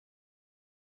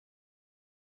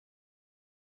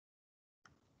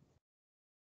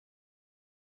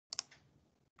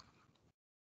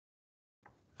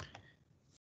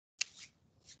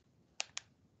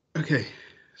Okay,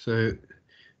 so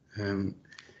the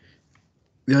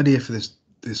idea for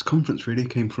this conference really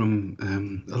came from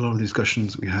a lot of the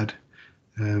discussions we had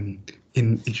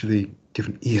in each of the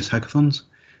different ES hackathons,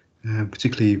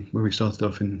 particularly where we started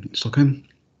off in Stockholm,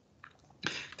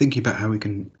 thinking about how we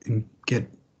can get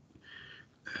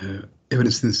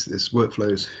evidence this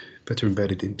workflows better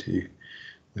embedded into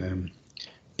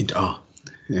R.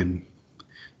 And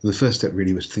the first step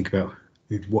really was to think about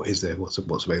what is there, what's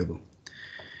available.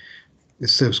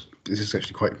 This is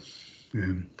actually quite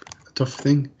a tough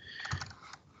thing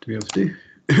to be able to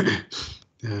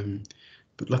do.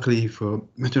 But luckily for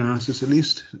meta-analysis at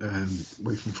least,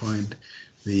 we can find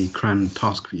the CRAN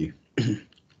task view. And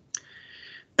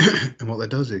what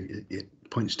that does, it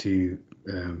points to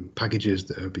packages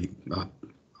that are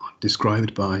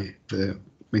described by the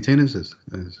maintainers as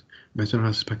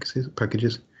meta-analysis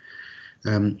packages.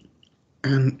 And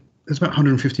there's about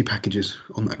 150 packages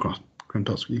on that CRAN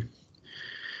task view.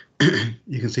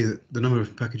 You can see that the number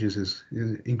of packages is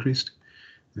increased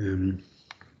over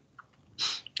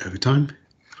time,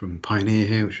 from Pioneer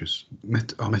here, which is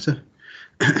our meta,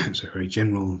 so a very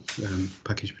general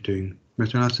package for doing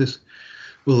meta-analysis,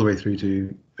 all the way through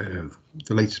to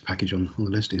the latest package on the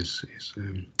list is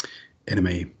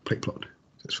NMA plate plot.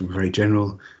 That's from very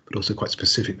general, but also quite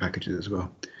specific packages as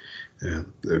well that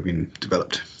have been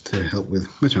developed to help with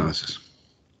meta-analysis.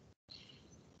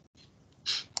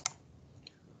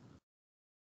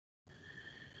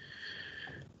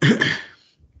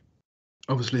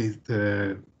 Obviously,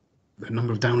 the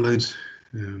number of downloads,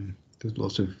 there's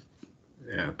lots of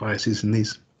biases in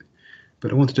these,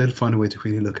 but I wanted to find a way to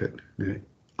really look at,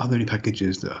 are there any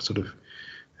packages that are sort of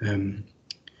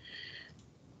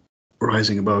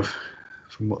rising above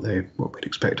from what we'd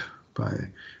expect by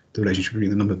the relationship between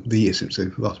the number of the year since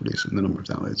the last release and the number of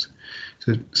downloads.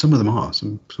 So some of them are,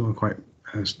 some are quite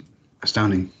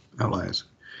astounding outliers.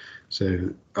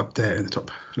 So up there in the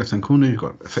top left-hand corner, you've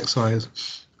got effect size.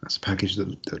 That's a package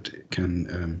that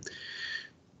can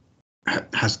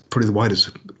has probably the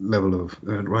widest level of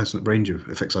range of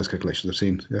effect size calculations I've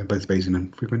seen, both Bayesian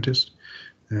and frequentist.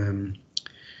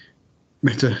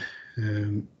 Meta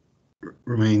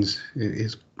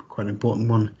is quite an important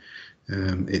one.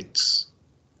 It's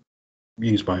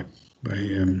used by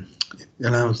it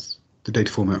allows the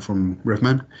data format from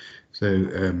RevMan,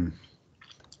 so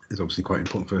it's obviously quite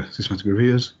important for systematic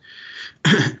reviewers.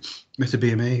 Meta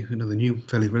BMA, another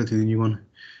relatively new one,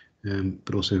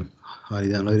 but also highly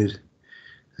downloaded.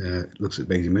 It looks at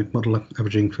Bayesian model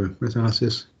averaging for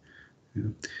meta-analysis.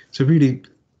 So really,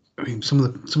 I mean, some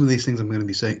of these things I'm going to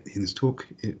be saying in this talk,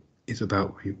 it's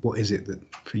about what is it that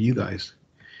for you guys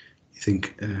you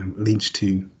think leads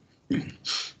to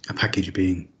a package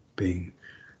being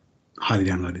highly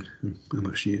downloaded and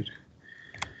much used.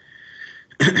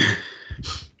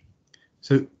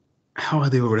 So how are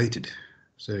they all related?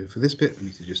 So for this bit, I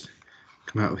need to just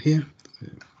come out of here. So,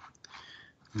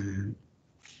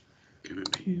 go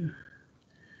over here.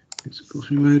 It's a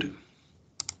filtering mode.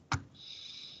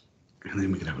 And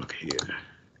then we can have a look here.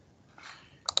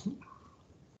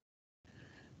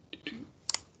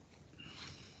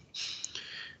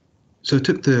 So I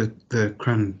took the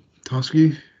CRAN task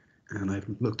view and I've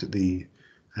looked at the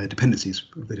dependencies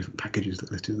of the different packages that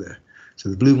are listed there. So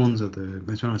the blue ones are the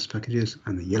meta-analysis packages,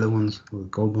 and the yellow ones, or the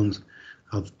gold ones,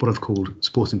 are what I've called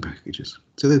supporting packages.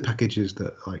 So they're packages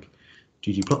that, like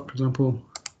ggplot, for example,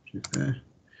 which is there,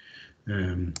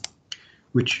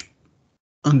 which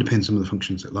underpin some of the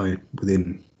functions that lie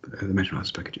within the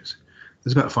meta-analysis packages.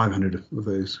 There's about 500 of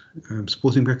those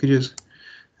supporting packages,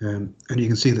 and you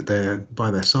can see that they're, by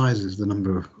their size, is the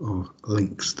number of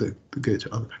links that go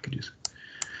to other packages.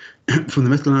 From the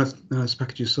meta-analysis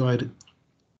packages side,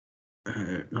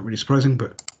 not really surprising,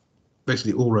 but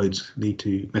basically all roads lead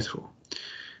to metaphor.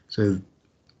 So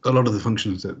a lot of the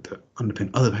functions that underpin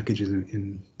other packages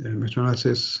in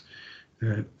meta-analysis,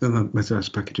 the meta-analysis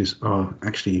packages are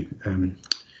actually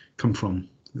come from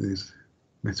these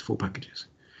metaphor packages.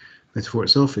 Metaphor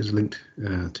itself is linked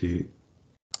to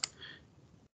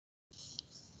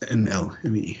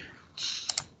NLME.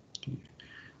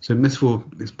 So metaphor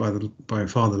is by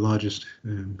far the largest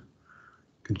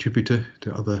contributor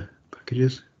to other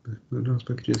packages,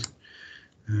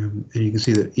 and you can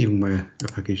see that even where a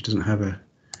package doesn't have a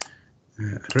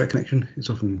direct connection, it's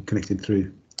often connected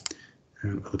through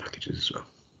other packages as well.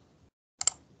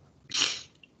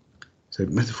 So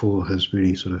metaphor has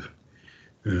really sort of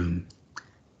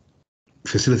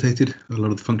facilitated a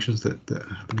lot of the functions that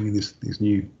are happening in these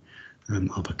new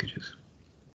R packages.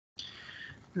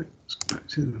 Let's go back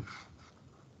to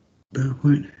the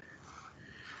PowerPoint.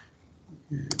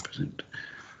 Present.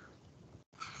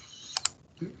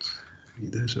 Let's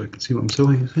read those so I can see what I'm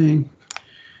saying.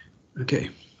 Okay.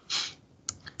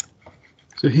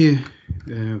 So here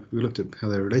we looked at how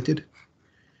they're related.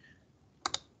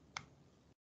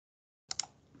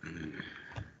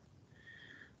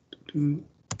 So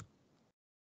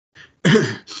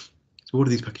what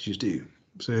do these packages do?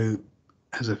 So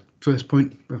as a first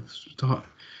point of start,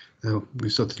 we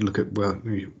started to look at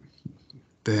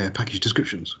their package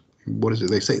descriptions. What is it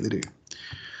they say they do?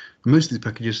 And most of these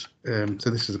packages, so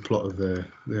this is a plot of the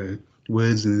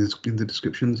words in the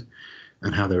descriptions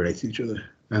and how they're related to each other.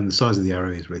 And the size of the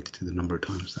arrow is related to the number of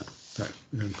times that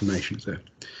information is there.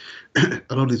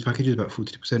 A lot of these packages, about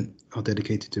 42%, are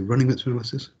dedicated to running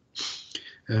meta-analysis.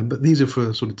 But these are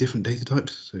for sort of different data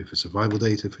types. So for survival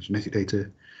data, for genetic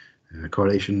data,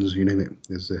 correlations, you name it,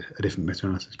 there's a different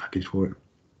meta-analysis package for it.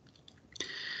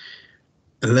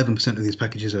 11% of these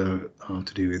packages are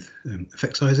to do with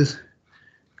effect sizes,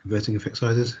 converting effect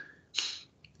sizes.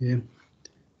 Yeah,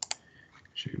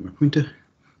 show you my pointer.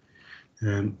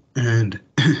 So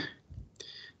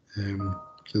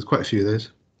there's quite a few of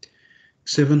those.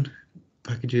 7% of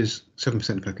packages,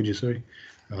 sorry,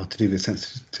 are to do with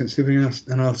sensitivity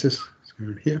analysis.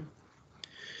 So here.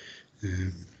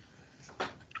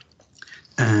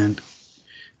 And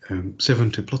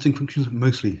 7 to plotting functions,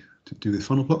 mostly to do with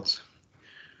funnel plots,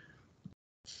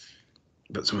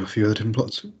 but a few other different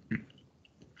plots.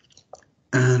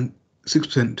 And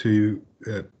 6% to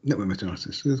network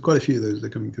meta-analysis. So there's quite a few of those that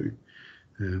are coming through.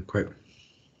 Quite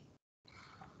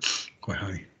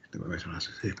high network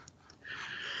meta-analysis here.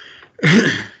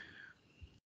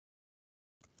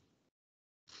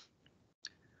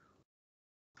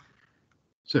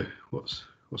 So what's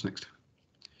next?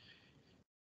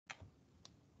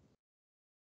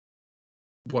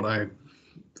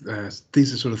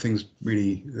 These are sort of things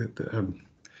really that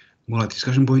more like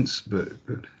discussion points,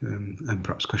 and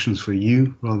perhaps questions for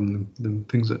you rather than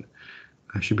things that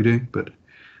I should be doing. But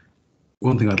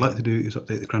one thing I'd like to do is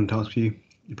update the CRAN task view,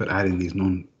 but add in these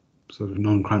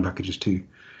non-CRAN packages too.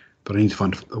 But I need to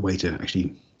find a way to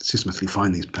actually systematically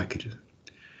find these packages.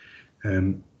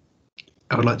 I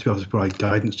would like to be able to provide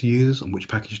guidance to users on which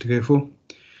package to go for.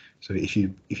 So if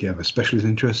you have a specialist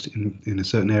interest in a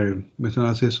certain area of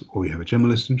meta-analysis, or you have a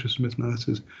generalist interest in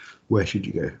meta-analysis, where should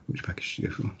you go? Which package should you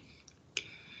go for?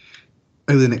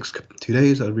 Over the next 2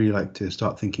 days, I'd really like to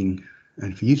start thinking,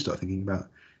 and for you to start thinking about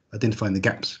identifying the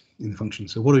gaps in the function.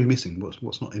 So what are we missing?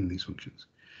 What's not in these functions?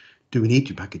 Do we need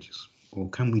 2 packages, or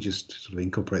can we just sort of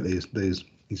incorporate these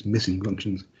missing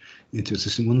functions into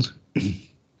existing ones?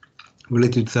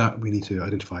 Related to that, we need to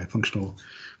identify functional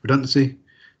redundancy.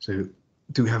 So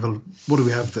what do we have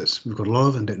we've got a lot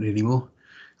of and don't need any more?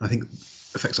 And I think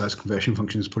effect size conversion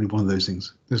function is probably one of those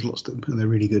things. There's lots of them, and they're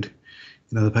really good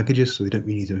in other packages, so we don't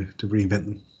really need to reinvent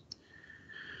them.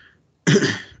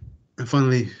 And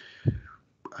finally,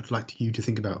 I'd like you to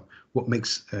think about what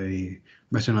makes a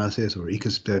meta-analysis or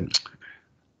evidence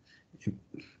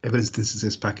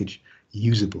synthesis package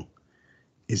usable.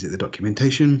 Is it the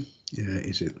documentation?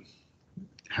 Is it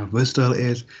how versatile it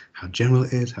is, how general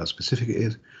it is, how specific it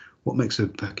is? What makes a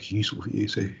package useful for you?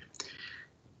 So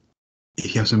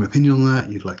if you have some opinion on that,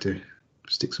 you'd like to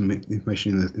stick some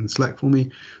information in the Slack for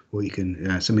me, or you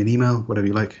can send me an email, whatever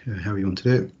you like, however you want to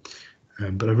do it.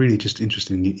 But I'm really just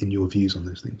interested in your views on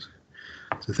those things.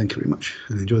 So thank you very much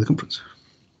and enjoy the conference.